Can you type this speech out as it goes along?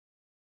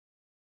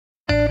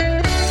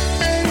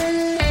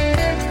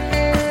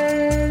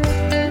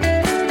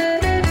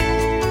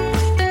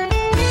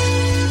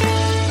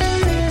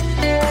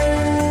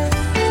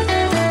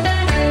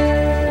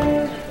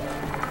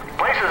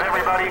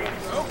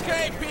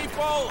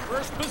Control,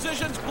 first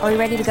positions, please. Are we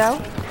ready to go?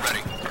 Ready.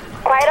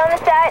 Quiet on the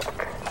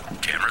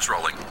set. Cameras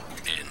rolling.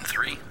 In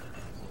 3,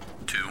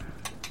 2,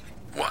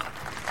 1.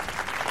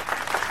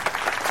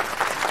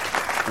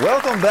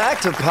 Welcome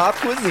back to Pop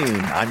Cuisine.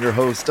 I'm your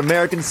host,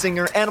 American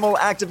singer, animal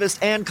activist,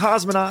 and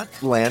cosmonaut,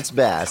 Lance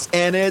Bass.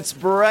 And it's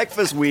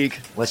breakfast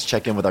week. Let's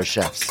check in with our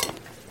chefs.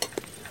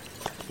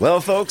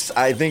 Well, folks,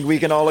 I think we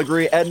can all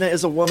agree Edna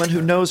is a woman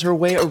who knows her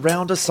way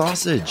around a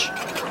sausage.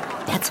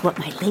 That's what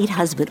my late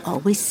husband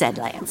always said,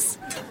 Lance.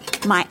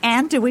 My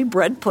andouille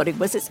bread pudding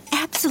was his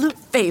absolute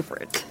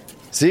favorite.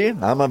 See,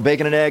 I'm a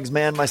bacon and eggs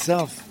man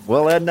myself.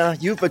 Well, Edna,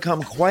 you've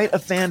become quite a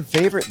fan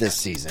favorite this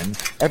season.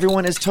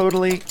 Everyone is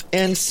totally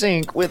in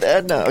sync with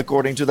Edna,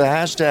 according to the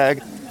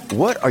hashtag.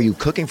 What are you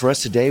cooking for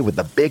us today with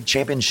the big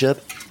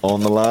championship on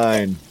the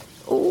line?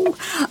 Oh,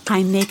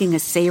 I'm making a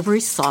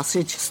savory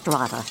sausage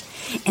strata.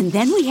 And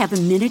then we have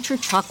a miniature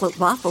chocolate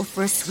waffle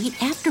for a sweet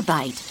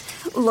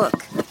afterbite.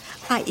 Look,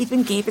 I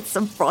even gave it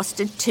some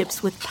frosted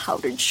tips with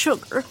powdered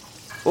sugar.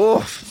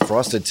 Oh,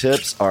 frosted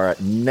tips are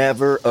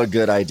never a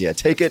good idea.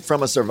 Take it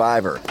from a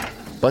survivor.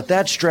 But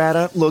that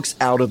strata looks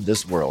out of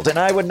this world, and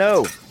I would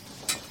know.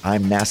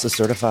 I'm NASA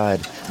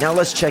certified. Now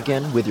let's check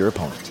in with your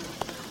opponent.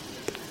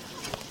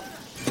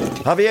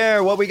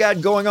 Javier, what we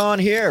got going on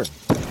here?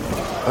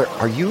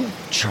 Are you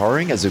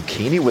charring a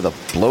zucchini with a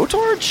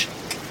blowtorch?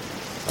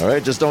 All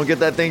right, just don't get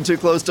that thing too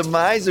close to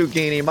my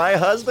zucchini. My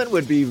husband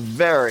would be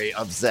very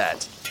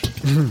upset.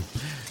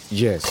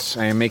 Yes,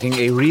 I am making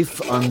a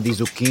riff on the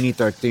zucchini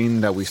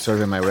tartine that we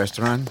serve in my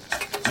restaurant.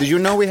 Did you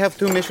know we have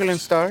 2 Michelin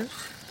stars?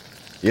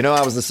 You know,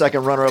 I was the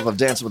second runner-up of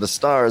Dancing with the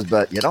Stars,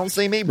 but you don't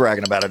see me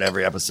bragging about it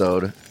every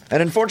episode.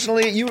 And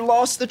unfortunately, you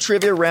lost the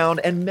trivia round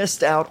and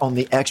missed out on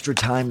the extra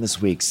time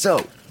this week.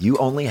 So, you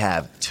only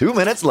have 2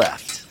 minutes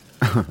left.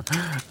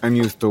 I'm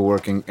used to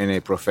working in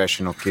a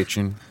professional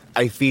kitchen.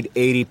 I feed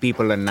 80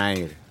 people a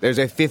night. There's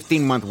a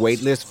 15-month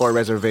wait list for a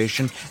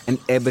reservation, and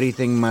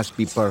everything must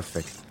be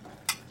perfect.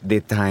 The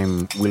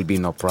time will be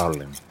no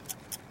problem.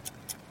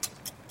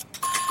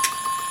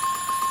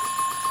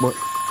 What?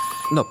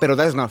 No, pero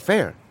that's not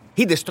fair.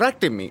 He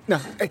distracted me.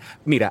 No,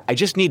 mira, I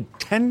just need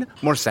 10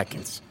 more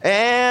seconds.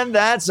 And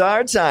that's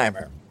our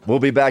timer. We'll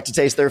be back to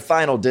taste their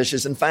final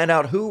dishes and find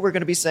out who we're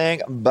going to be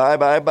saying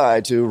bye-bye-bye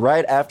to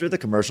right after the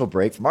commercial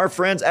break from our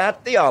friends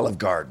at the Olive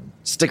Garden.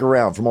 Stick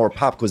around for more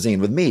Pop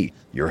Cuisine with me,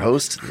 your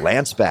host,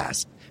 Lance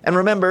Bass. And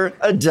remember,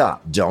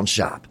 adopt, don't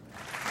shop.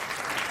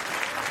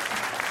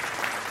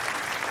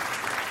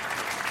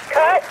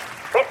 Cut.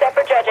 We set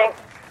for judging.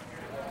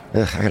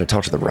 I gotta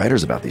talk to the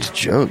writers about these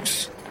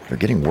jokes. They're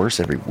getting worse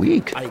every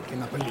week. I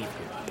cannot believe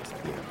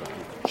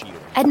it.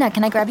 Edna,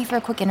 can I grab you for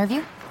a quick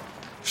interview?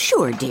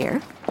 Sure,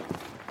 dear.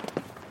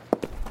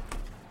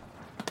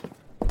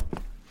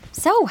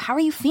 So, how are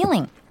you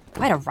feeling?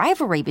 Quite a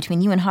rivalry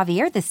between you and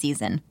Javier this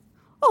season.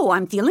 Oh,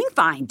 I'm feeling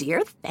fine,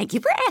 dear. Thank you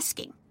for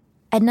asking.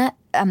 Edna,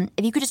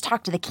 if you could just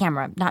talk to the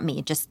camera, not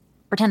me. Just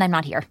pretend I'm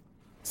not here.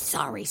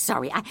 Sorry.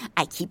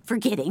 I keep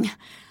forgetting.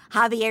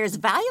 Javier's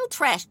vile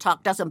trash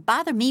talk doesn't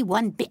bother me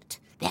one bit.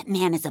 That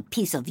man is a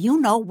piece of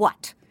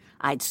you-know-what.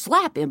 I'd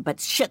slap him, but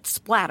shit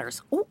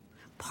splatters. Oh,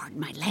 pardon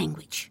my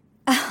language.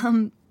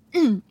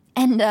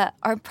 And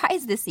our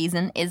prize this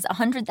season is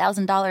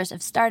 $100,000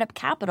 of startup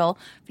capital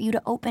for you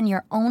to open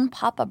your own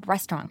pop-up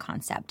restaurant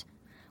concept.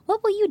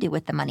 What will you do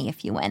with the money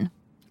if you win?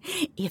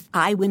 If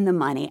I win the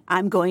money,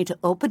 I'm going to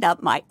open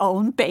up my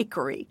own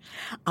bakery.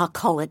 I'll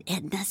call it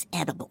Edna's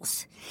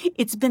Edibles.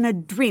 It's been a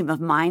dream of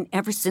mine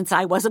ever since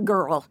I was a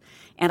girl,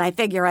 and I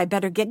figure I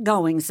better get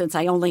going since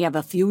I only have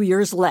a few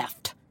years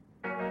left.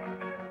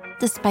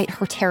 Despite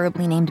her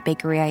terribly named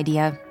bakery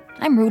idea,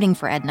 I'm rooting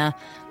for Edna.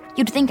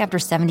 You'd think after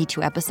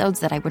 72 episodes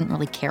that I wouldn't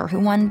really care who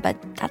won, but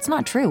that's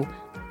not true.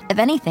 If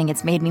anything,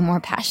 it's made me more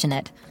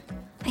passionate.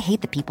 I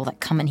hate the people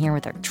that come in here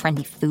with their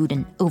trendy food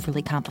and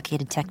overly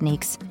complicated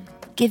techniques.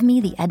 Give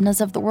me the Ednas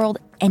of the world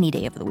any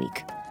day of the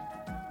week.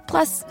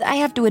 Plus, I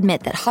have to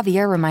admit that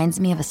Javier reminds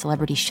me of a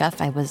celebrity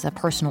chef I was a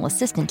personal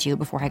assistant to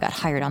before I got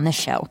hired on this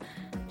show.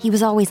 He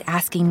was always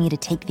asking me to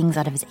take things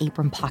out of his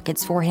apron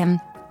pockets for him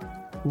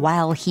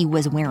while he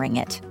was wearing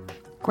it.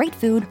 Great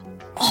food,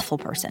 awful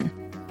person.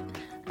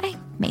 I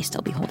may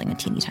still be holding a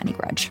teeny tiny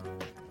grudge.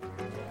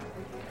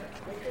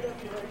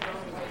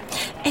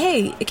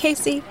 Hey,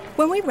 Casey,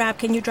 when we wrap,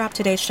 can you drop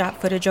today's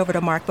shot footage over to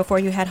Mark before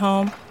you head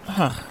home?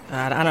 Oh,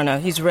 God, I don't know.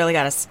 He's really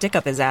got a stick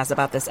up his ass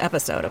about this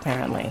episode,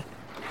 apparently.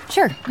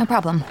 Sure, no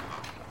problem.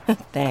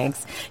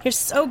 Thanks. You're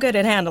so good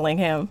at handling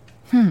him.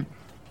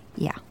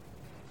 Yeah.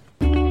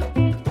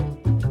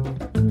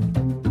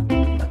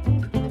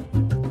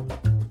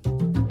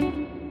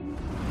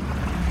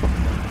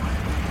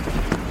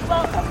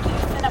 Welcome to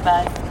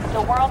Cinebuzz,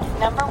 the world's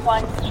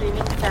 #1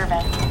 streaming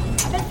service.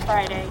 This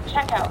Friday,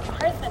 check out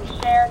Chris and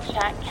Cher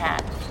Chat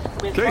Cat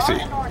with Casey. Law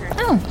and Order.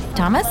 Oh,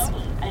 Thomas?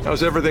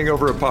 How's everything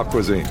over at Pop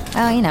Cuisine?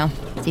 Oh, you know,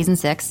 season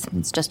 6.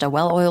 It's just a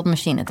well-oiled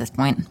machine at this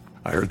point.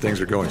 I heard things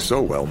are going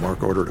so well,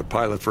 Mark ordered a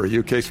pilot for a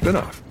UK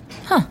spin-off.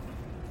 Huh.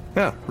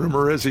 Yeah,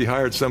 rumor is he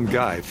hired some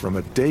guy from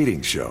a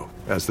dating show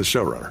as the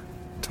showrunner.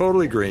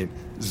 Totally green,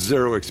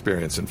 zero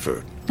experience in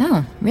food.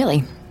 Oh,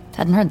 really?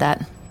 Hadn't heard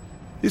that.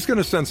 He's going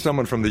to send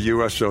someone from the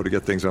U.S. show to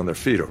get things on their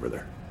feet over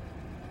there.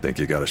 Think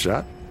you got a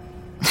shot?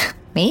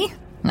 Me?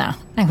 No,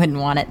 I wouldn't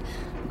want it.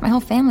 My whole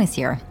family's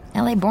here.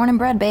 LA born and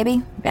bred,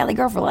 baby. Valley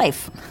girl for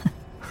life.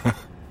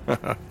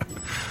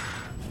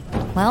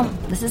 Well,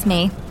 this is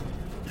me.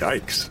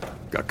 Yikes.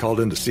 Got called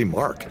in to see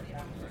Mark.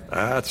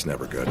 That's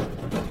never good.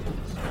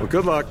 Well,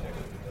 good luck.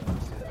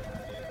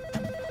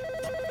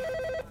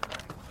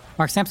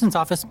 Mark Sampson's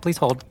office, please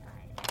hold.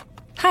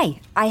 Hi,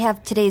 I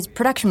have today's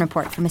production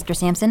report for Mr.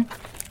 Sampson.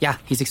 Yeah,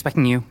 he's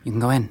expecting you. You can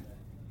go in.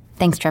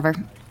 Thanks, Trevor.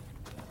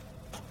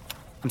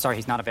 I'm sorry,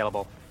 he's not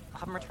available. I'll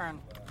have him return.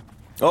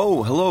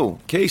 Oh, hello,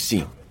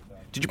 Casey.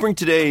 Did you bring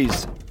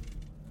today's...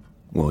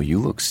 Well, you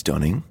look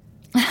stunning.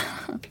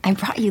 I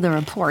brought you the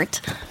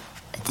report.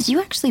 Did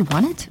you actually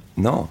want it?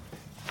 No,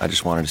 I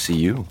just wanted to see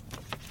you.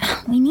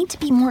 We need to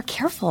be more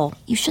careful.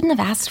 You shouldn't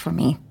have asked for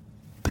me.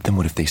 But then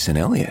what if they sent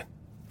Elliot?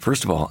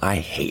 First of all, I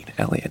hate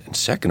Elliot. And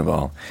second of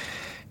all,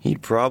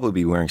 he'd probably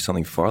be wearing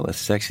something far less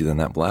sexy than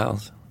that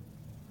blouse.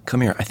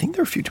 Come here, I think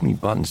there are a few too many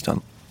buttons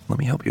done. Let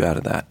me help you out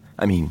of that.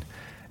 I mean,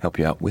 help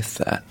you out with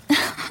that.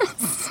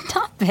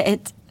 Stop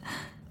it.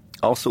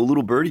 Also,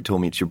 little birdie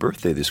told me it's your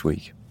birthday this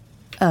week.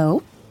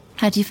 Oh?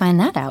 How'd you find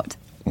that out?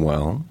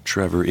 Well,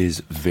 Trevor is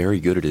very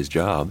good at his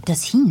job.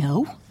 Does he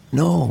know?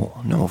 No,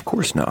 of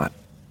course not.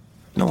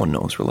 No one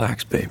knows.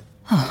 Relax, babe.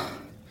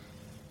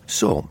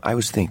 So, I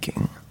was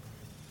thinking,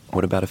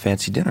 what about a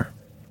fancy dinner?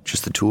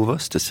 Just the two of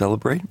us to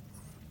celebrate?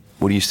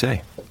 What do you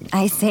say?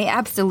 I say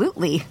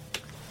absolutely.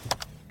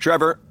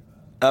 Trevor,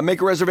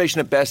 make a reservation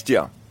at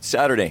Bestia.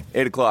 Saturday,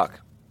 8 o'clock.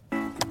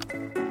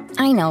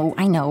 I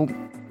know.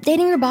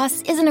 Dating your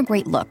boss isn't a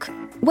great look.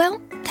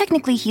 Well,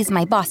 technically he's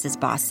my boss's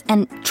boss,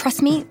 and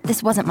trust me,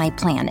 this wasn't my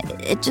plan.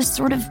 It just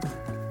sort of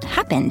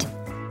happened.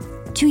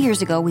 2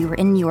 years ago, we were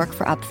in New York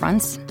for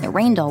upfronts. It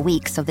rained all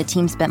week, so the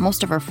team spent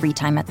most of our free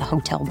time at the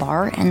hotel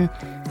bar, and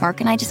Mark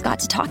and I just got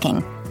to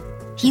talking.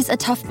 He's a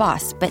tough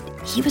boss, but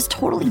he was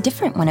totally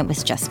different when it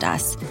was just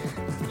us.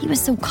 He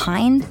was so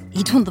kind,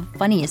 he told the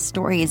funniest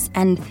stories,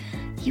 and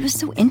he was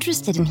so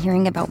interested in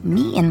hearing about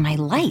me and my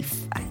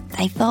life.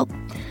 I felt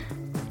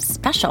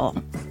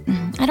special.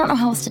 I don't know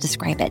how else to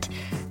describe it.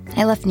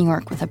 I left New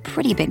York with a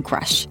pretty big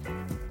crush.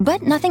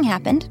 But nothing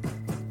happened.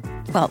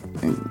 Well,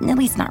 at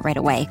least not right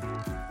away.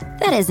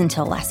 That is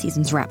until last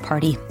season's wrap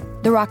party.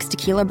 The Rocks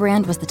Tequila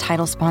brand was the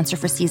title sponsor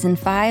for season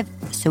 5,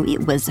 so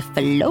it was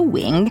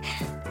flowing.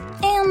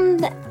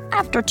 And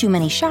after too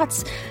many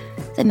shots,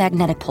 the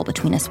magnetic pull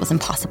between us was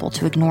impossible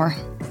to ignore.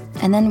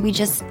 And then we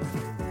just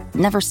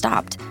never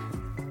stopped.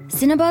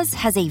 Cinnabuzz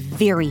has a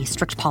very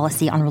strict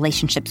policy on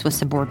relationships with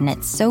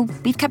subordinates, so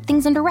we've kept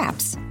things under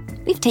wraps.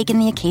 We've taken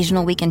the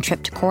occasional weekend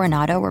trip to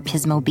Coronado or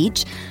Pismo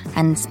Beach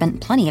and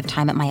spent plenty of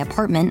time at my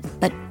apartment,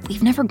 but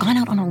we've never gone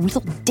out on a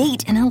real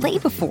date in LA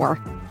before.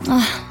 I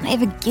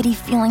have a giddy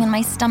feeling in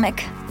my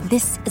stomach.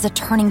 This is a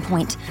turning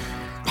point.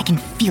 I can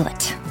feel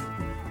it.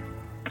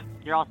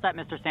 You're all set,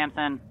 Mr.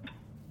 Sampson.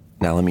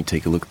 Now let me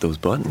take a look at those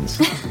buttons.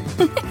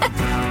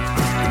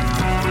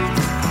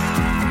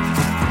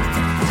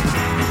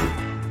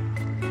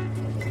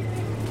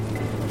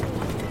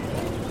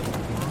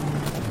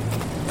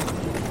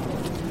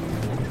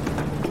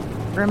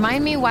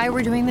 Remind me why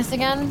we're doing this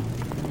again?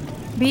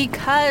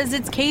 Because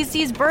it's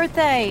Casey's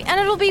birthday,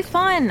 and it'll be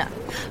fun.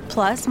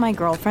 Plus, my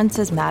girlfriend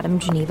says Madame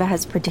Geneva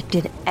has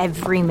predicted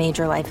every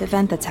major life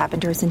event that's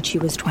happened to her since she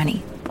was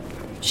 20.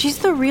 She's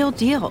the real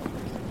deal.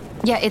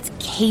 Yeah, it's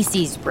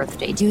Casey's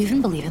birthday. Do you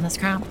even believe in this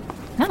crap?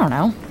 I don't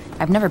know.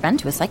 I've never been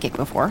to a psychic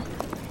before.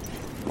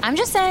 I'm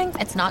just saying,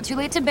 it's not too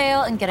late to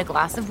bail and get a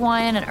glass of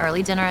wine and an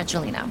early dinner at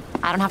Jelena.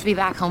 I don't have to be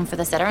back home for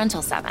the sitter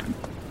until 7.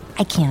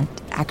 I can't,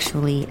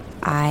 actually.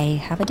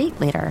 I have a date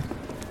later.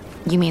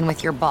 You mean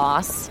with your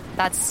boss?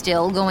 That's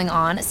still going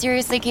on?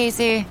 Seriously,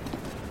 Casey?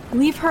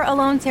 Leave her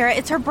alone, Sarah.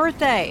 It's her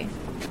birthday.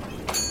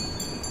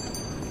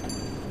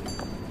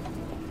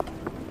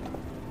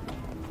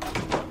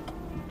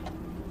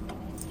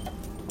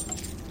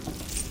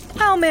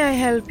 How may I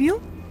help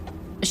you?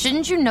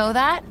 Shouldn't you know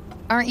that?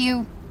 Aren't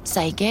you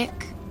psychic?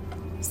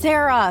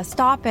 Sarah,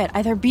 stop it.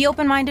 Either be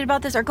open-minded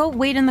about this or go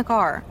wait in the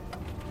car.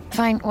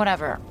 Fine,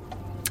 whatever.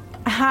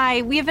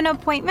 Hi, we have an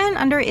appointment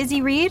under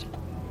Izzy Reed.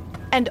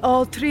 And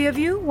all 3 of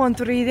you want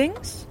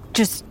readings?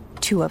 Just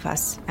 2 of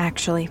us,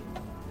 actually.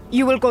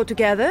 You will go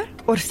together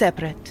or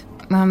separate?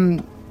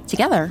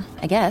 Together,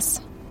 I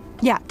guess.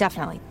 Yeah,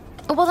 definitely.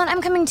 Well, then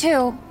I'm coming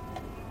too.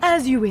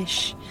 As you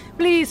wish.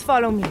 Please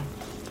follow me.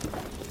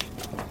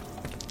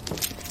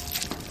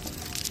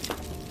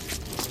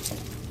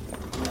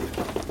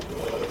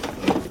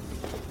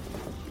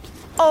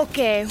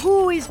 Okay,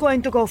 who is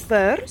going to go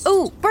first?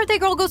 Ooh, birthday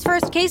girl goes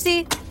first,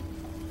 Casey.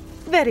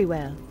 Very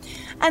well.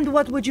 And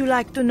what would you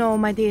like to know,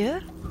 my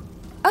dear?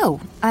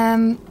 Oh,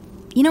 I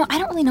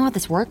don't really know how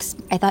this works.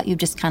 I thought you'd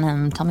just kind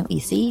of tell me what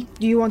you see.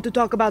 Do you want to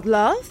talk about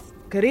love,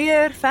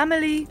 career,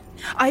 family?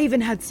 I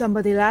even had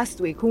somebody last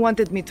week who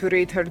wanted me to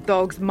read her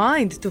dog's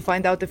mind to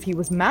find out if he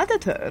was mad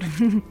at her.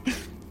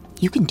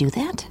 You can do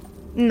that?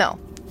 No.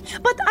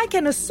 But I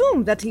can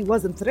assume that he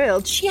wasn't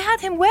thrilled. She had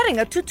him wearing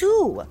a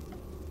tutu.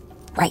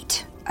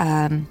 Right.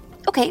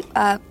 Okay,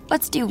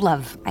 let's do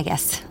love, I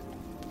guess.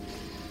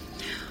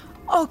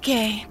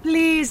 Okay,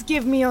 please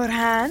give me your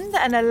hand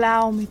and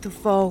allow me to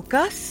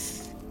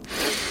focus.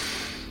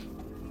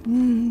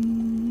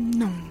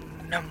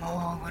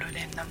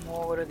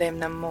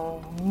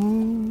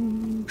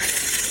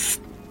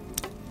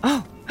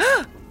 Oh.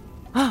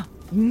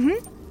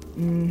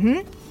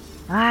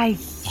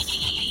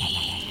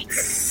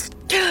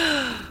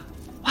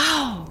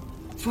 Wow.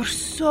 For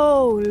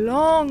so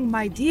long,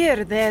 my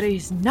dear, there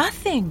is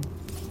nothing.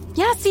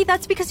 Yeah, see,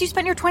 that's because you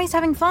spent your 20s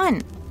having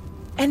fun.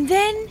 And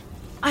then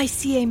I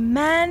see a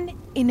man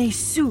in a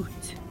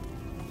suit.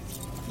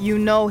 You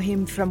know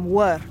him from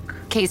work.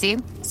 Casey,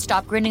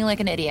 stop grinning like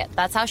an idiot.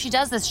 That's how she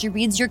does this. She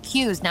reads your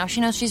cues. Now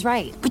she knows she's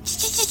right.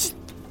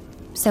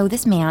 So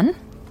this man,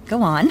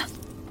 go on.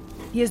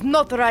 He is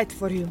not right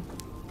for you.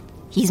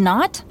 He's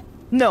not?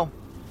 No.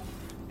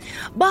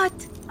 But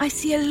I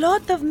see a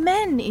lot of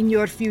men in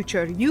your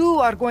future. You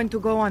are going to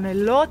go on a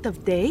lot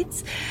of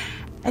dates,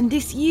 and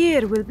this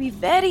year will be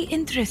very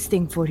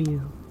interesting for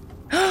you.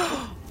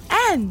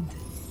 And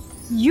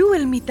you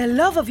will meet the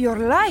love of your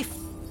life.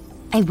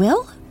 I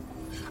will?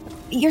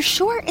 You're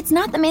sure it's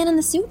not the man in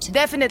the suit?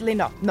 Definitely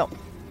not, no.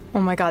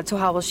 Oh my god, so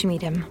how will she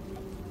meet him?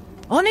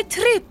 On a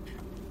trip.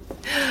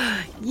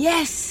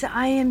 Yes,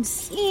 I am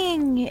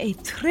seeing a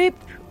trip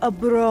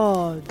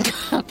abroad.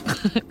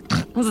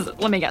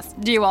 Let me guess.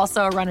 Do you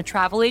also run a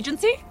travel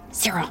agency?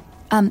 Sarah,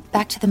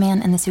 back to the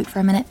man in the suit for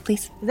a minute,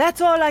 please. That's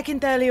all I can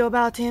tell you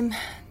about him.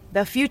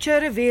 The future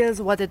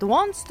reveals what it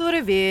wants to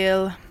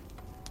reveal.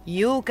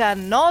 You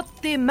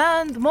cannot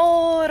demand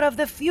more of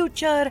the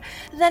future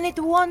than it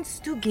wants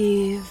to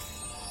give.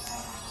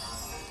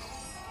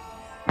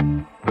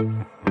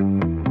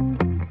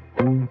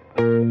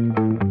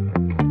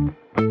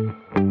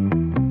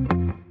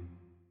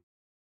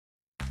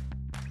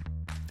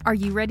 Are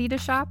you ready to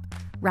shop?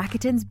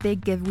 Rakuten's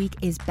Big Give Week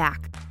is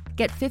back.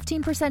 Get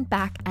 15%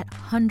 back at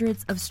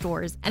hundreds of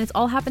stores, and it's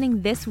all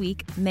happening this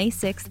week, May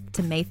 6th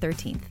to May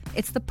 13th.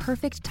 It's the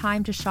perfect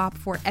time to shop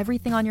for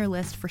everything on your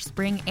list for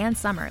spring and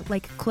summer,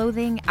 like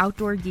clothing,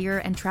 outdoor gear,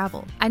 and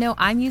travel. I know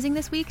I'm using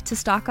this week to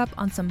stock up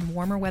on some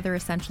warmer weather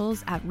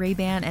essentials at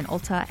Ray-Ban and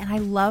Ulta, and I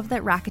love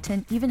that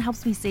Rakuten even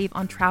helps me save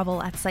on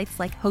travel at sites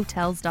like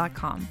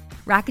Hotels.com.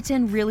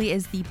 Rakuten really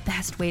is the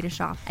best way to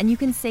shop, and you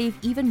can save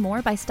even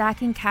more by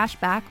stacking cash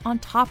back on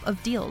top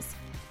of deals.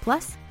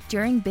 Plus,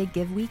 during Big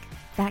Give Week,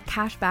 that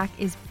cash back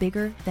is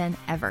bigger than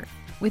ever.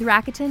 With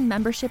Rakuten,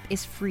 membership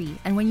is free,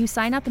 and when you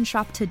sign up and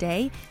shop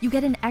today, you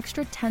get an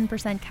extra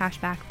 10% cash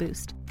back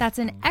boost. That's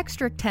an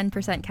extra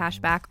 10% cash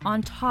back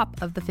on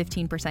top of the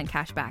 15%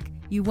 cash back.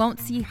 You won't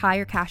see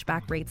higher cash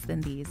back rates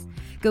than these.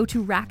 Go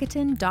to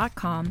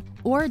Rakuten.com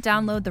or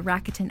download the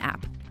Rakuten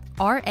app.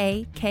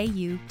 Rakuten.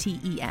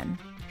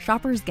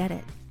 Shoppers get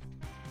it.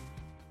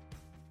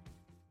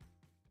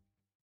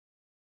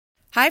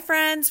 Hi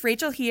friends,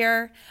 Rachel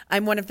here.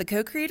 I'm one of the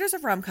co-creators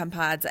of Rom-Com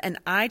Pods, and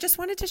I just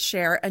wanted to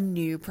share a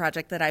new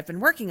project that I've been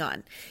working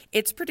on.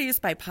 It's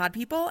produced by Pod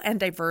People and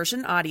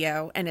Diversion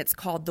Audio, and it's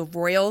called The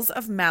Royals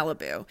of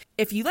Malibu.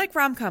 If you like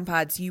Rom-Com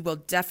Pods, you will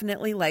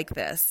definitely like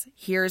this.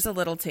 Here's a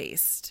little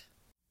taste.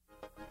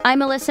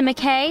 I'm Alyssa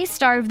McKay,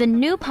 star of the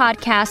new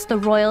podcast, The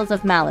Royals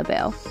of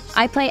Malibu.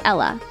 I play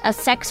Ella, a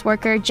sex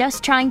worker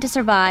just trying to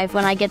survive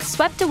when I get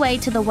swept away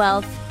to the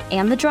wealth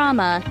and the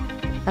drama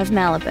of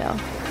Malibu.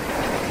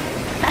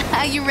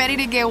 You ready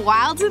to get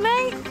wild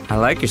tonight? I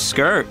like your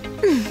skirt.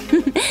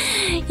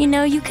 You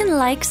know, you can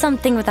like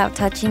something without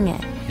touching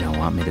it. You don't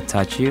want me to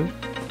touch you?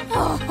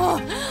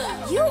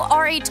 You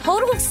are a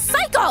total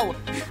psycho!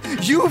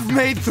 You've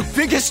made the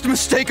biggest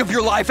mistake of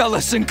your life,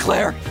 Ella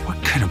Sinclair.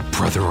 What kind of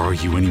brother are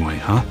you anyway,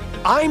 huh?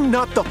 I'm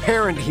not the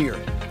parent here.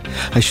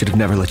 I should have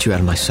never let you out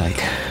of my sight.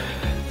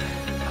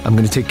 I'm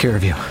gonna take care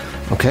of you,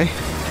 okay?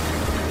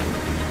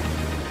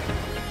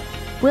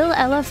 Will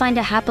Ella find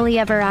a happily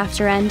ever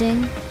after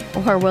ending?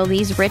 Or will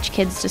these rich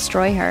kids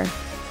destroy her?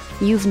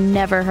 You've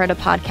never heard a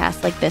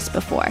podcast like this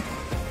before.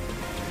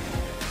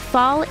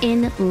 Fall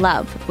in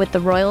love with The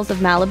Royals of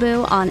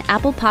Malibu on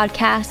Apple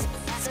Podcasts,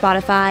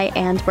 Spotify,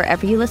 and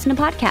wherever you listen to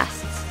podcasts.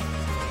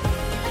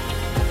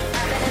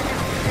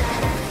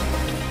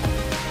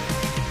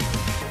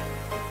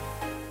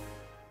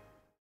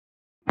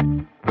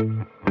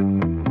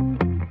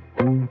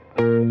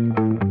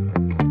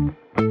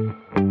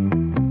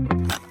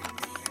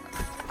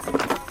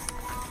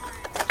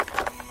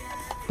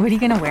 What are you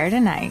gonna wear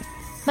tonight?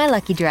 My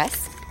lucky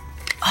dress.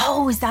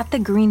 Oh, is that the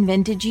green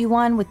vintagey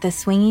one with the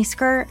swingy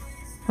skirt?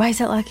 Why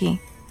is it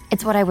lucky?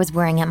 It's what I was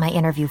wearing at my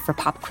interview for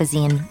Pop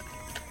Cuisine.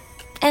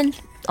 And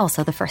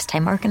also the first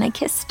time Mark and I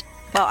kissed.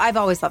 Well, I've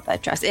always loved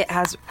that dress. It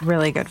has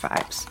really good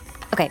vibes.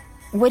 Okay,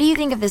 what do you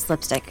think of this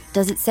lipstick?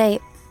 Does it say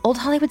Old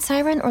Hollywood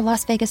Siren or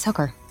Las Vegas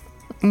Hooker?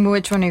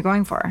 Which one are you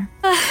going for?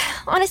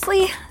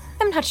 Honestly,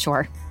 I'm not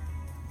sure.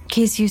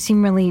 Casey, you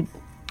seem really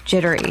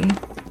jittery.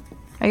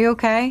 Are you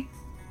okay?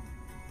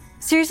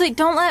 Seriously,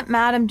 don't let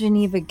Madame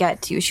Geneva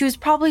get to you. She was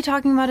probably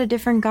talking about a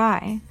different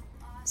guy.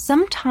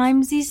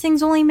 Sometimes these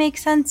things only make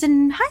sense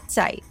in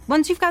hindsight,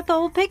 once you've got the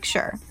whole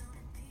picture.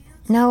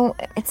 No,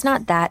 it's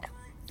not that.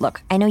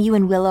 Look, I know you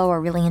and Willow are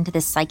really into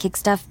this psychic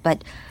stuff,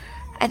 but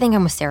I think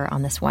I'm with Sarah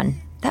on this one.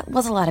 That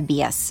was a lot of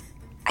BS.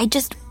 I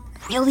just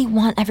really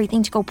want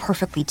everything to go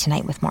perfectly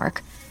tonight with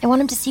Mark. I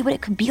want him to see what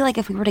it could be like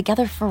if we were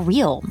together for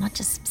real, not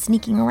just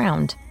sneaking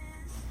around.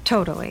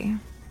 Totally.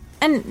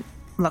 And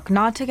look,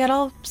 not to get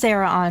all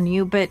Sarah on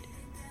you, but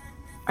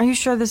are you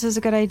sure this is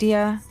a good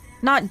idea?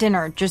 Not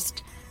dinner,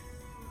 just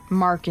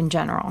Mark in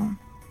general.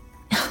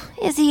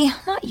 Izzy,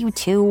 not you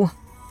too.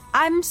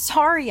 I'm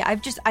sorry.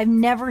 I've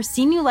never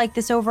seen you like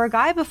this over a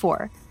guy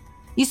before.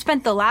 You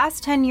spent the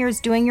last 10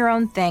 years doing your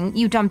own thing.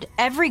 You dumped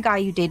every guy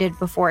you dated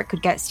before it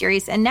could get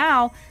serious. And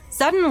now,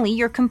 suddenly,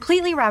 you're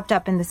completely wrapped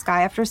up in this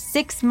guy after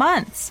 6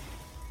 months.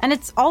 And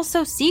it's all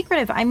so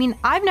secretive. I mean,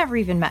 I've never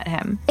even met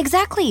him.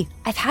 Exactly.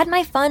 I've had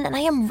my fun and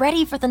I am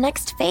ready for the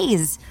next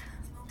phase.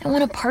 I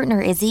want a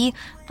partner, Izzy,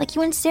 like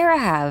you and Sarah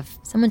have.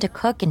 Someone to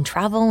cook and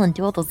travel and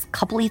do all those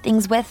coupley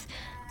things with.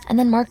 And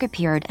then Mark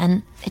appeared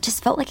and it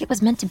just felt like it was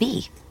meant to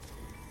be.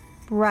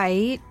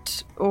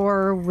 Right?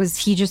 Or was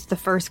he just the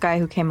first guy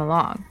who came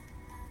along?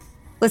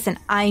 Listen,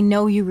 I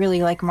know you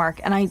really like Mark,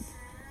 and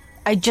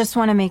I just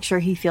want to make sure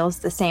he feels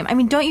the same. I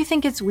mean, don't you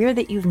think it's weird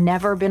that you've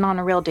never been on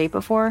a real date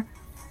before?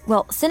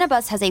 Well,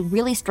 Cinnabus has a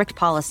really strict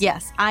policy.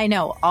 Yes, I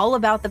know all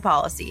about the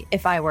policy.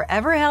 If I were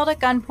ever held at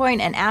gunpoint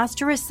and asked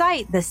to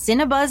recite the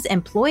Cinnabuzz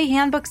Employee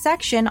Handbook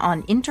section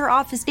on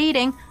inter-office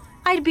dating,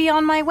 I'd be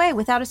on my way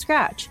without a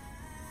scratch.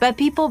 But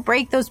people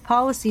break those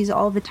policies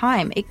all the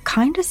time. It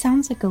kind of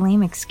sounds like a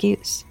lame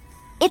excuse.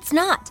 It's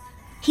not.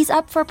 He's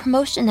up for a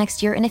promotion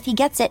next year, and if he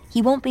gets it,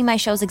 he won't be my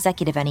show's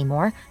executive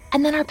anymore.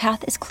 And then our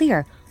path is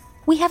clear.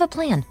 We have a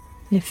plan.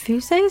 If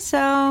you say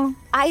so.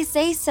 I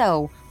say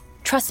so.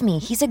 Trust me,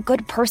 he's a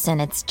good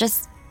person. It's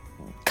just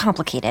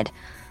complicated.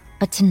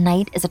 But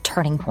tonight is a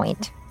turning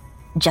point.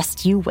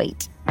 Just you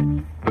wait.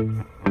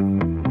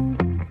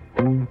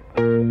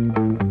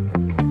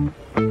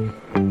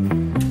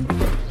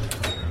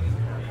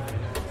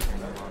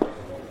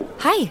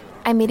 Hi,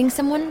 I'm meeting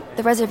someone.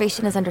 The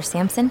reservation is under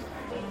Samson.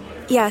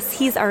 Yes,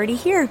 he's already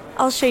here.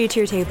 I'll show you to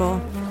your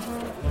table.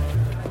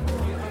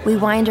 We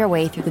wind our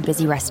way through the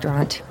busy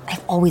restaurant.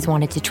 I've always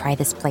wanted to try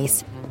this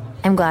place.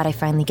 I'm glad I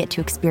finally get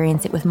to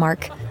experience it with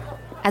Mark.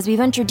 As we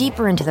venture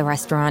deeper into the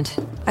restaurant,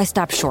 I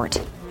stop short.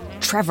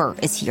 Trevor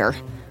is here.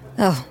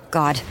 Oh,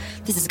 God,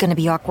 this is going to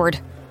be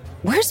awkward.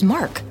 Where's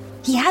Mark?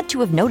 He had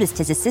to have noticed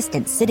his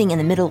assistant sitting in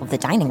the middle of the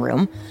dining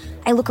room.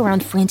 I look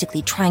around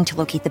frantically, trying to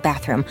locate the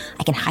bathroom.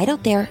 I can hide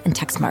out there and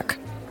text Mark.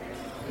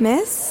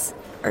 Miss,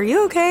 are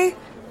you okay?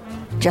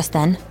 Just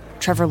then,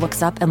 Trevor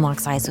looks up and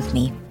locks eyes with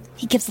me.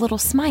 He gives a little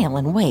smile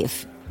and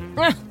wave.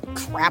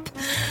 Crap.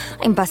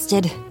 I'm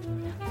busted.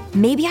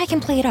 Maybe I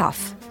can play it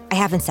off. I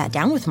haven't sat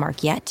down with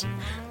Mark yet.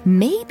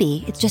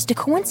 Maybe it's just a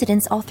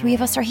coincidence all three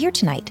of us are here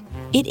tonight.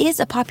 It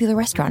is a popular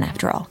restaurant,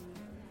 after all.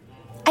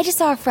 I just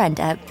saw a friend.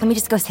 Let me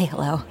just go say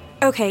hello.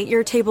 Okay,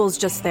 your table's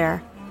just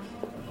there.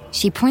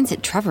 She points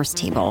at Trevor's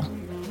table.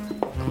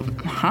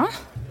 Huh?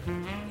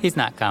 He's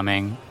not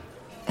coming.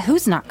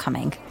 Who's not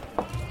coming?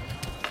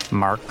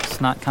 Mark's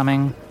not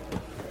coming.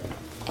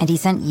 And he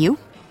sent you?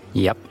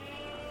 Yep.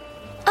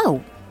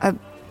 Oh,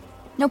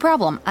 no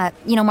problem.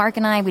 Mark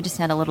and I, we just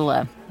had a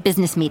little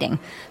business meeting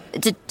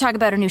to talk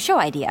about a new show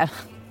idea.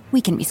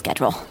 We can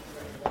reschedule.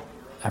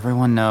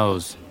 Everyone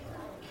knows.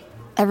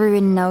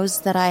 Everyone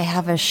knows that I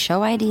have a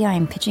show idea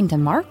I'm pitching to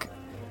Mark?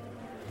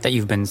 That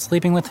you've been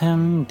sleeping with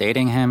him,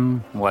 dating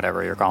him,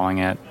 whatever you're calling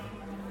it.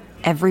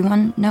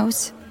 Everyone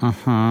knows?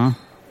 Mm-hmm.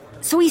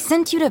 So he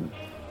sent you to,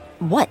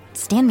 what,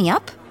 stand me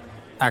up?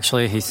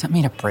 Actually, he sent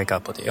me to break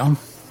up with you.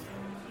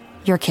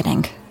 You're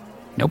kidding.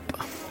 Nope.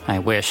 I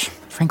wish.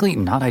 Frankly,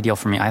 not ideal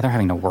for me either,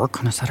 having to work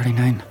on a Saturday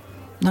night.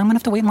 Now I'm gonna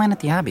have to wait in line at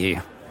the Abbey.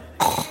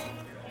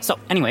 So,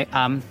 anyway,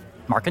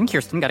 Mark and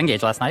Kirsten got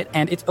engaged last night,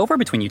 and it's over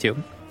between you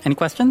two. Any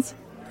questions?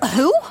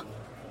 Who?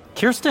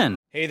 Kirsten.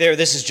 Hey there,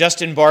 this is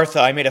Justin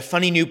Bartha. I made a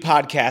funny new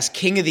podcast,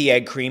 King of the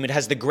Egg Cream. It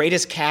has the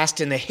greatest cast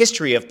in the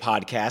history of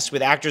podcasts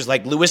with actors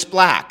like Louis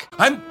Black.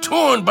 I'm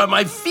torn by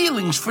my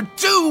feelings for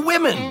two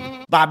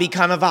women. Bobby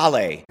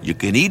Cannavale. You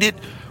can eat it,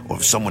 or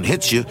if someone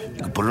hits you,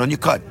 you can put it on your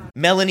cut.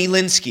 Melanie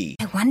Linsky.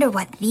 I wonder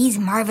what these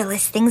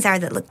marvelous things are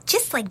that look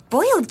just like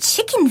boiled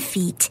chicken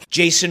feet.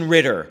 Jason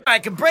Ritter. I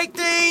can break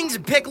things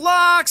and pick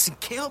locks and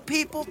kill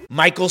people.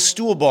 Michael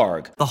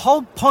Stuhlbarg. The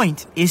whole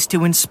point is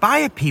to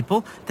inspire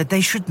people that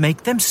they should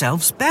make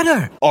themselves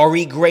better.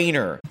 Ari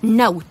Grainer.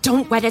 No,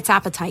 don't whet its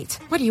appetite.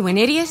 What are you, an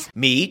idiot?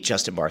 Me,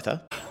 Justin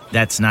Bartha.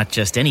 That's not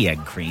just any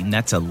egg cream,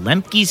 that's a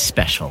Lemke's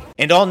special.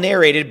 And all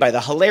narrated by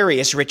the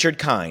hilarious Richard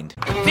Kind.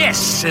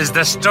 This is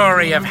the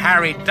story of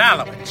Harry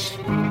Dalowitz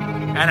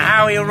and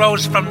how he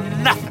rose from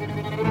nothing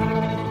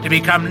to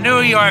become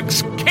New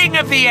York's King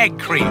of the Egg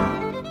Cream.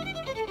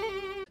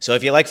 So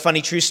if you like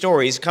funny true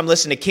stories, come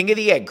listen to King of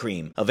the Egg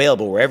Cream,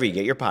 available wherever you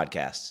get your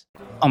podcasts.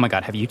 Oh my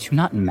god, have you two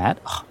not met?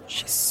 Oh,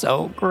 she's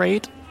so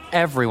great.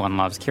 Everyone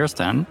loves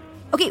Kirsten.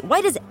 Okay, why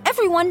does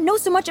everyone know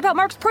so much about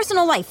Mark's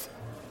personal life?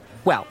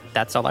 Well,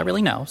 that's all I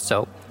really know,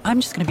 so I'm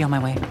just gonna be on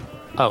my way.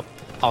 Oh,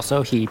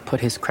 also, he put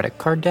his credit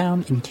card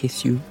down in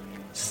case you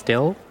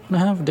still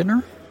wanna have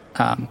dinner.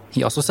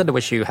 He also said to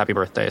wish you happy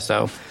birthday,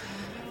 so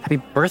happy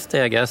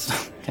birthday, I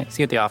guess. Okay,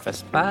 see you at the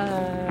office.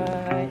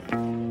 Bye.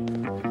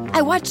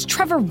 I watched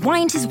Trevor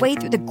wind his way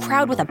through the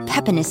crowd with a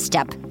pep in his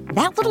step.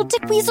 That little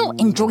dick weasel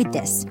enjoyed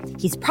this.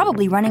 He's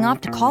probably running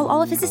off to call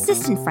all of his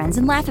assistant friends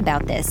and laugh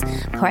about this.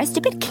 Poor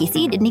stupid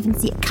Casey didn't even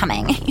see it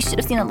coming. You should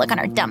have seen the look on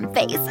her dumb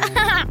face.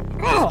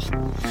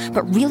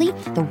 But really,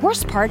 the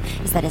worst part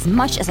is that as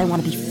much as I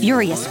want to be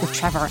furious with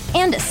Trevor,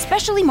 and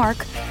especially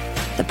Mark,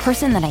 the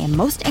person that I am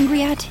most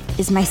angry at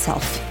is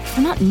myself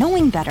for not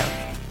knowing better.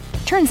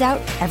 Turns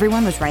out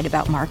everyone was right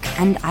about Mark,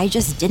 and I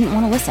just didn't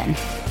want to listen.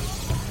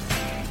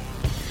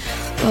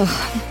 Ugh,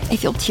 I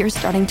feel tears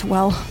starting to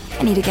well.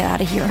 I need to get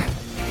out of here.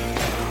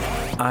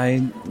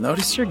 I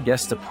noticed your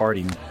guest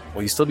departing.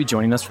 Will you still be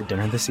joining us for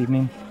dinner this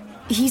evening?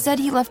 He said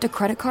he left a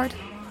credit card.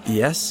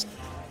 Yes.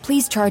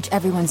 Please charge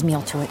everyone's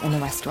meal to it in the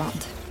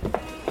restaurant.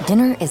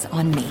 Dinner is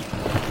on me.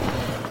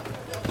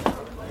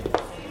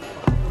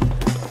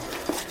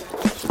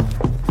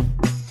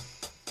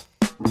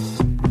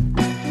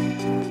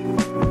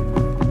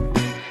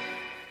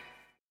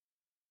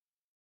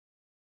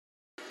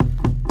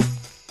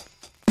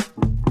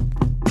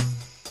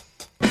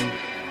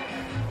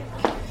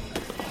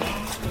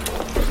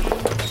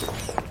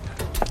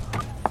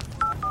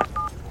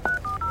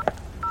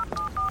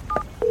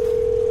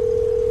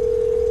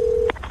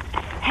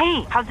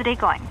 Hey, how's the date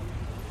going?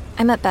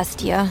 I'm at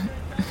Bestia.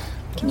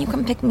 Can you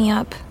come pick me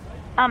up?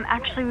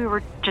 Actually, we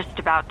were just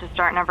about to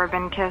start Never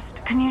Been Kissed.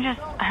 Can you just,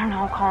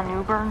 call an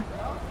Uber?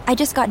 I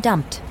just got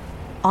dumped.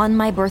 On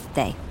my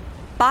birthday.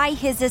 By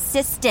his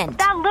assistant.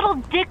 That little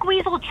dick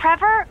weasel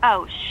Trevor?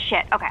 Oh,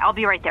 shit. Okay, I'll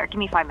be right there. Give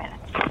me 5 minutes.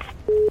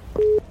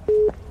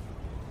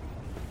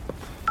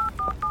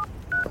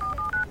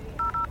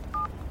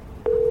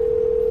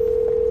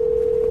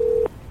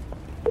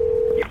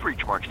 You've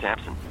reached Mark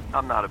Sampson.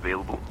 I'm not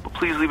available, but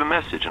please leave a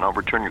message and I'll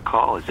return your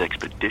call as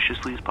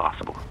expeditiously as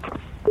possible.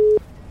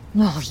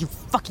 Oh, you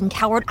fucking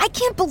coward. I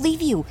can't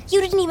believe you. You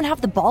didn't even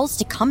have the balls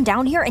to come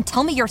down here and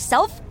tell me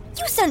yourself?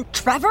 You sent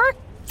Trevor?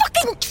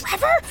 Fucking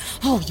Trevor?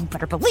 Oh, you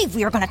better believe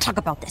we are going to talk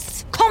about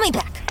this. Call me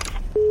back.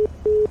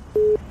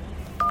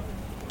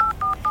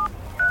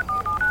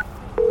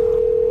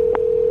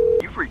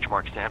 You've reached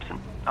Mark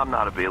Sampson. I'm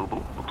not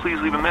available, but please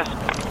leave a message.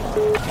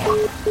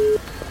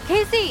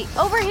 Casey,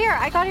 over here.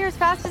 I got here as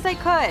fast as I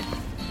could.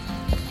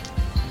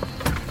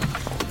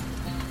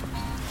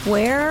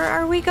 Where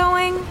are we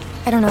going?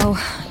 I don't know.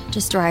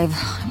 Just drive.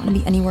 I want to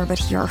be anywhere but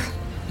here.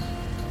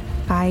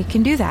 I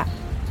can do that.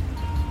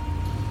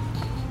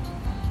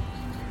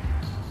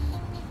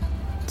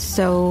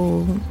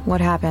 So, what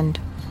happened?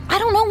 I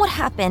don't know what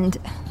happened.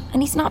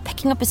 And he's not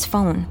picking up his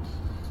phone.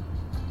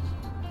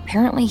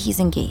 Apparently he's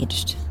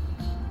engaged.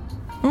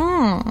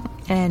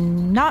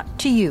 And not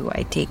to you,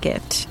 I take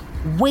it.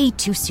 Way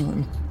too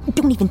soon.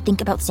 Don't even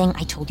think about saying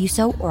I told you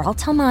so, or I'll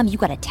tell Mom you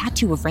got a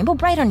tattoo of Rainbow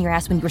Bright on your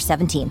ass when you were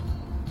 17.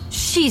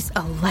 She's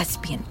a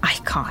lesbian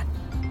icon.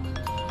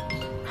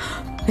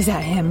 Is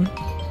that him?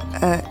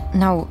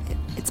 No,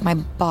 it's my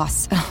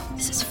boss. Oh,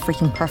 this is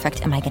freaking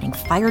perfect. Am I getting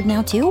fired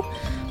now, too?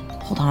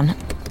 Hold on.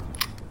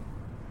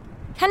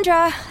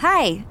 Kendra,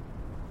 hi.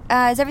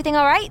 Is everything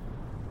all right?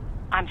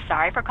 I'm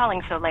sorry for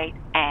calling so late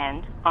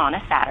and on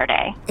a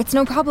Saturday. It's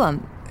no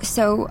problem.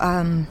 So,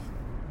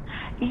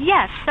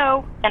 Yes,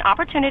 so an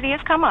opportunity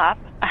has come up.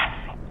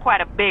 Quite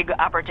a big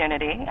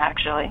opportunity,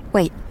 actually.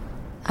 Wait,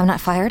 I'm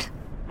not fired?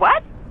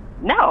 What?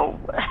 No.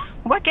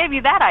 What gave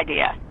you that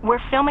idea?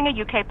 We're filming a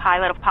UK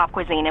pilot of Pop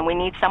Quizine, and we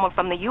need someone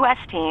from the US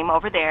team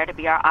over there to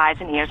be our eyes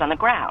and ears on the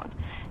ground.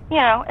 You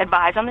know,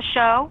 advise on the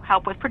show,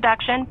 help with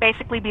production,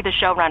 basically be the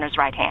showrunner's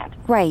right hand.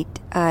 Right.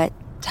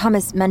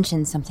 Thomas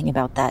mentioned something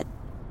about that.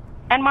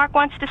 And Mark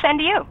wants to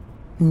send you.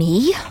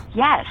 Me?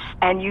 Yes,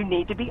 and you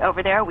need to be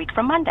over there a week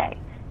from Monday.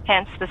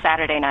 Hence the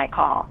Saturday night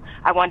call.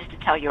 I wanted to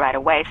tell you right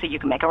away so you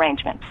can make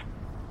arrangements.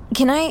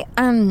 Can I,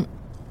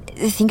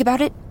 think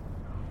about it?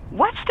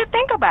 What's to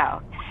think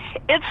about?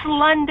 It's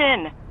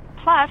London.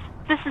 Plus,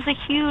 this is a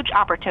huge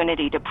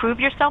opportunity to prove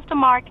yourself to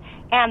Mark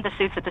and the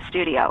suits at the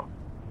studio.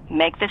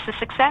 Make this a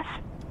success,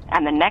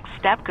 and the next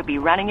step could be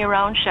running your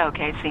own show,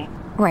 Casey.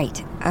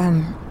 Right.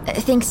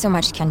 Thanks so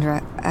much,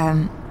 Kendra.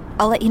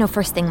 I'll let you know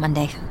first thing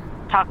Monday.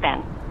 Talk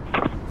then.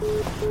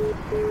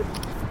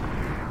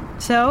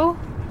 So?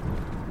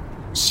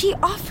 She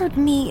offered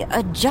me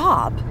a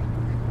job.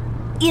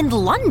 In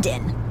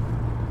London.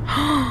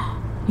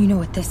 You know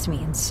what this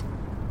means.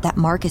 That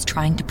Mark is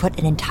trying to put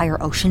an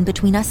entire ocean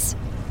between us?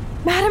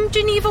 Madame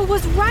Geneva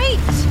was right!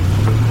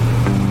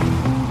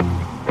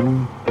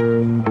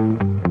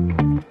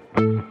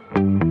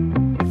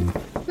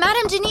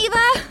 Madame Geneva?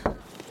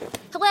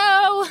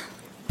 Hello?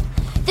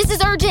 This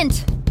is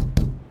urgent.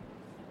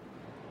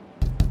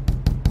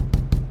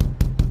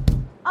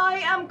 I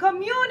am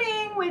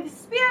communing with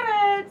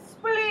spirits.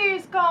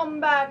 Please come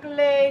back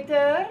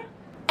later.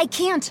 I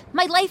can't.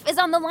 My life is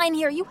on the line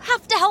here. You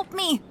have to help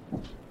me.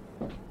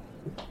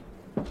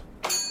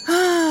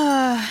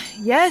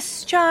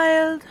 Yes,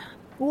 child.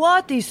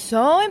 What is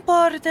so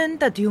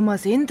important that you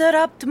must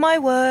interrupt my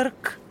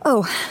work?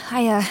 Oh,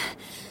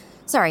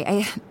 sorry,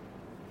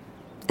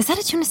 is that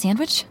a tuna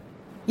sandwich?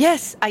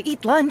 Yes, I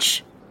eat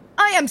lunch.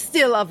 I am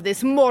still of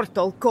this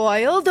mortal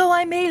coil, though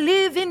I may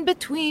live in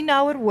between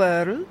our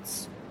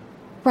worlds.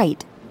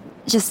 Right.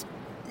 Just,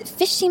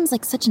 fish seems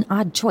like such an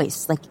odd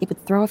choice, like it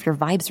would throw off your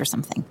vibes or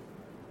something.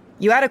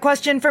 You had a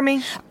question for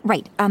me?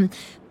 Right, I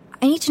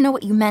need to know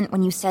what you meant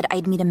when you said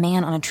I'd meet a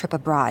man on a trip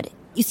abroad.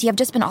 You see, I've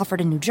just been offered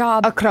a new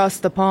job. Across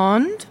the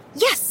pond?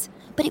 Yes,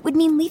 but it would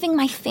mean leaving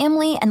my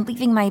family and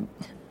leaving my...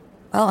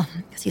 Well,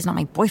 because he's not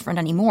my boyfriend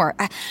anymore.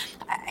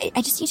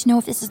 I just need to know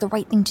if this is the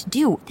right thing to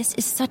do. This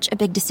is such a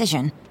big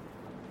decision.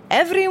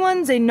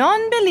 Everyone's a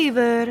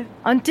non-believer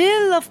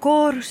until, of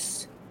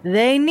course,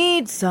 they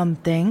need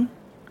something.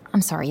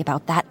 I'm sorry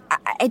about that.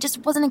 I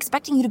just wasn't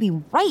expecting you to be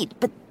right,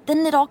 but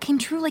then it all came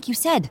true like you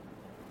said.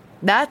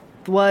 That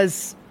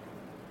was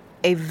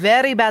a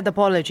very bad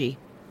apology.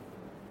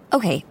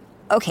 Okay.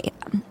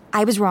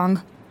 I was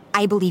wrong.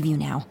 I believe you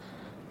now.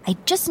 I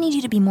just need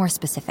you to be more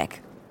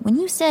specific. When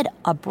you said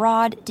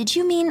abroad, did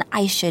you mean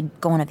I should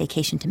go on a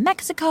vacation to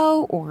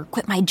Mexico, or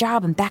quit my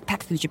job and backpack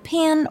through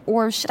Japan,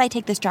 or should I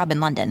take this job in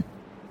London?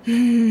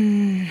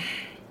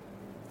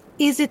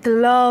 Is it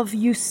love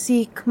you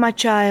seek, my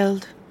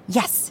child?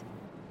 Yes.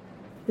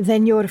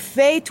 Then your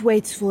fate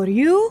waits for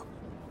you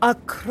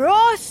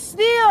across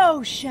the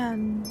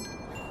ocean.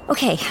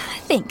 Okay,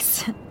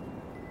 thanks.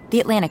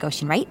 The Atlantic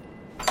Ocean, right?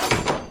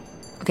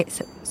 Okay,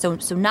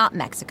 so not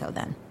Mexico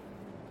then.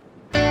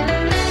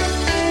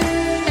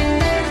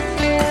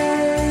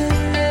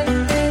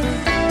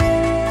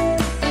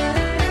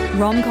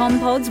 Rom-Com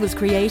Pods was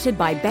created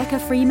by Becca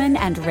Freeman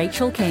and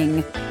Rachel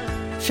King.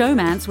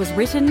 Showmance was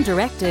written,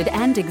 directed,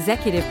 and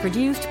executive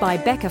produced by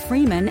Becca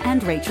Freeman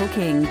and Rachel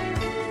King.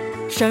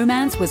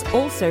 Showmance was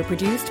also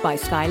produced by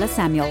Skylar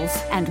Samuels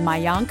and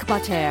Mayank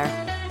Bhatter.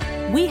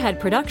 We had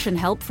production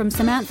help from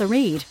Samantha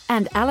Reed,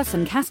 and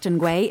Alison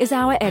Castanguay is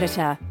our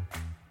editor.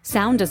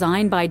 Sound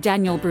design by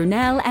Daniel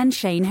Brunel and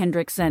Shane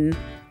Hendrickson.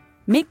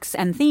 Mix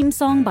and theme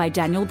song by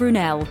Daniel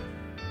Brunel.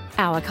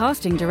 Our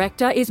casting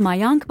director is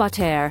Mayank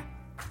Bhatter.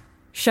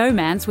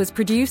 Showmance was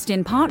produced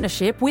in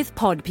partnership with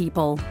Pod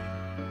People.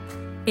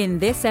 In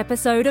this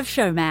episode of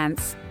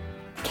Showmance,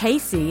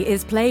 Casey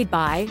is played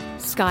by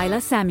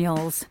Skylar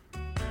Samuels.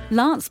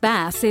 Lance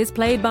Bass is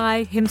played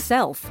by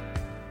himself.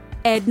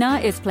 Edna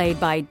is played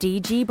by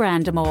D.G.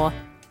 Brandamore.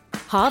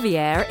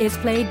 Javier is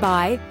played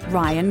by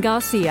Ryan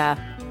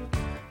Garcia.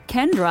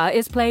 Kendra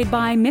is played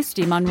by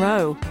Misty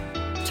Monroe.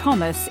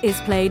 Thomas is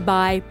played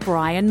by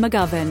Brian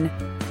McGovern.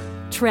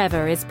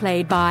 Trevor is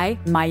played by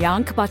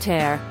Mayank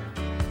Bhatter.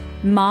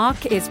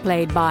 Mark is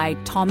played by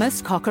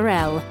Thomas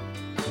Cockerell.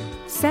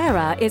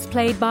 Sarah is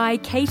played by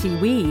Katie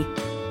Wee.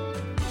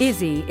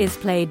 Izzy is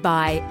played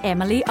by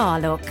Emily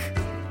Arlook.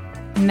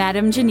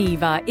 Madame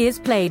Geneva is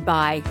played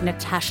by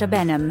Natasha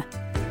Benham.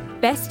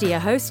 Bestia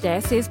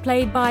Hostess is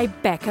played by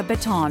Becca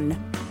Baton.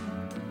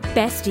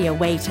 Bestia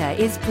Waiter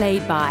is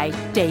played by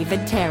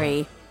David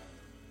Terry.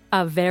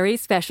 A very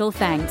special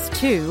thanks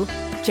to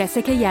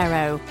Jessica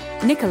Yarrow,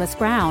 Nicholas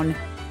Brown,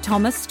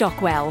 Thomas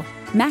Stockwell,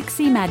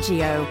 Maxi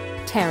Maggio,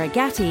 Tara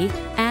Gatti,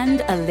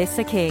 and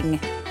Alyssa King.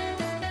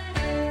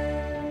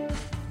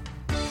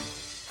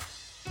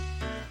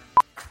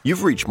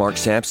 You've reached Mark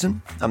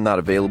Sampson. I'm not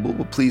available,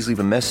 but please leave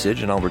a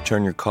message and I'll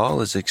return your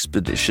call as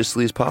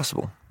expeditiously as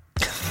possible.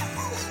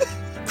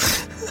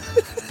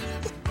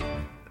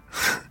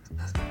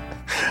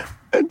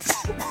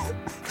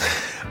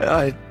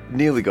 I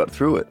nearly got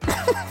through it.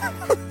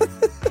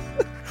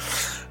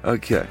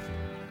 Okay.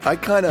 I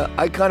kind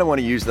of want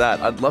to use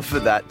that. I'd love for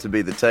that to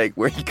be the take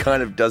where he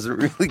kind of doesn't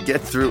really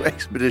get through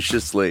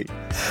expeditiously.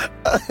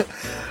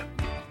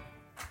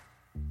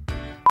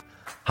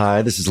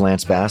 Hi, this is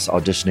Lance Bass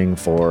auditioning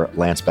for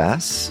Lance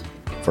Bass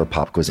for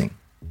Pop Quizine.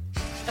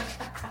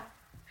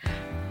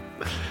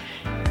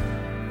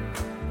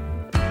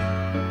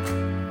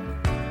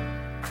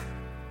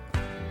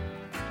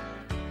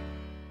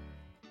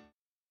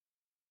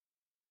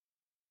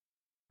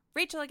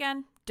 Rachel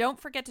again. Don't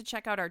forget to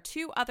check out our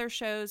 2 other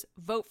shows,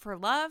 Vote for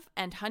Love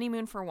and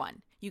Honeymoon for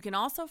One. You can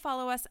also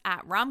follow us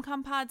at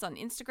RomComPods on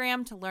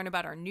Instagram to learn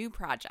about our new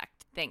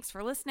project. Thanks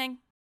for listening.